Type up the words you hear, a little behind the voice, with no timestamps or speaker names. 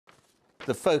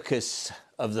The focus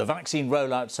of the vaccine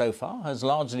rollout so far has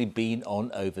largely been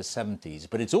on over 70s,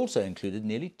 but it's also included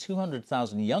nearly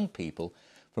 200,000 young people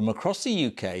from across the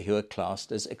UK who are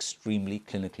classed as extremely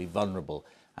clinically vulnerable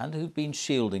and who've been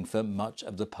shielding for much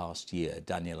of the past year.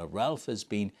 Daniela Ralph has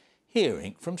been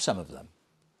hearing from some of them.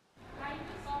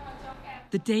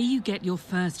 The day you get your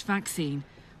first vaccine,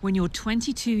 when you're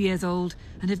 22 years old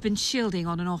and have been shielding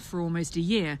on and off for almost a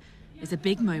year, is a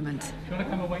big moment. Do you want to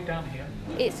come and wait down here?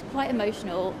 It's quite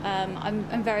emotional.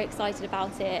 I'm very excited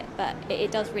about it, but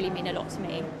it does really mean a lot to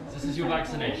me. This is your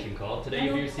vaccination card. Today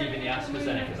you'll be receiving the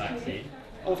AstraZeneca vaccine.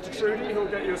 After Trudy, he'll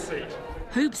get you a seat.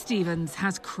 Hope Stevens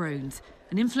has Crohn's,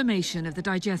 an inflammation of the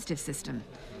digestive system.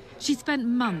 She spent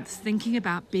months thinking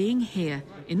about being here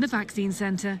in the vaccine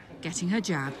centre, getting her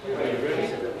jab.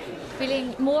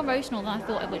 Feeling more emotional than I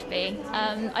thought it would be.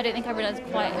 I don't think I realised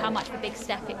quite how much of a big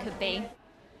step it could be.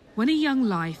 When a young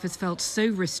life has felt so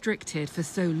restricted for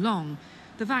so long,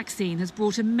 the vaccine has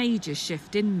brought a major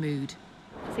shift in mood.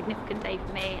 A significant day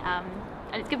for me, and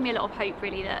it's given me a lot of hope,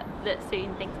 really, that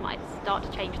soon things might start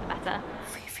to change for the better.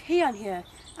 Ffion here.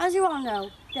 As you all know,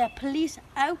 there are police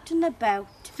out and about.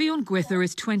 Ffion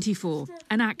is 24,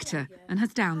 an actor, and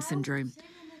has Down syndrome.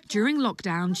 During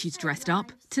lockdown, she's dressed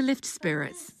up to lift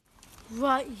spirits.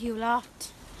 Right, you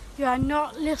lot. You are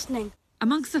not listening.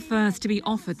 Amongst the first to be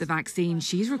offered the vaccine,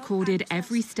 she's recorded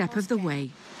every step of the way.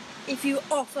 If you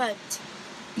offered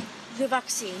the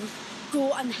vaccine,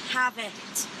 go and have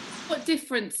it. What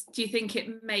difference do you think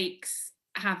it makes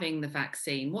having the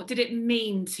vaccine? What did it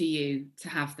mean to you to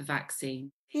have the vaccine?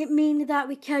 It means that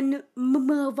we can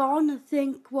move on and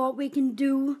think what we can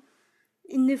do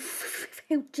in the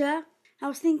future. I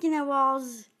was thinking I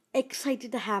was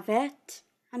excited to have it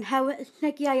and how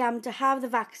lucky I am to have the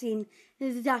vaccine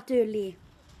that early.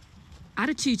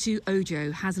 Adatutu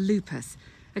Ojo has lupus,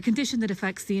 a condition that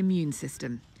affects the immune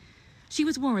system. She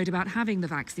was worried about having the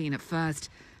vaccine at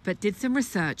first, but did some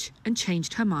research and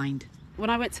changed her mind. When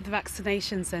I went to the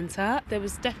vaccination centre, there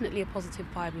was definitely a positive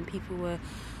vibe and people were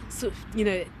sort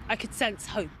of, I could sense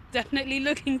hope. Definitely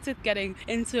looking to getting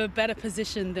into a better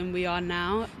position than we are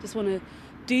now. Just want to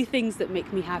do things that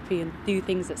make me happy and do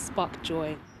things that spark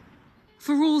joy.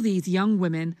 For all these young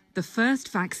women, the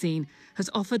first vaccine has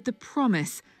offered the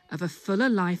promise of a fuller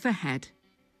life ahead.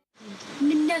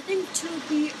 Nothing to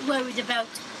be worried about.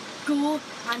 Go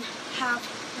and have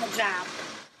a jab.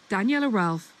 Daniela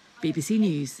Ralph, BBC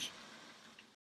News.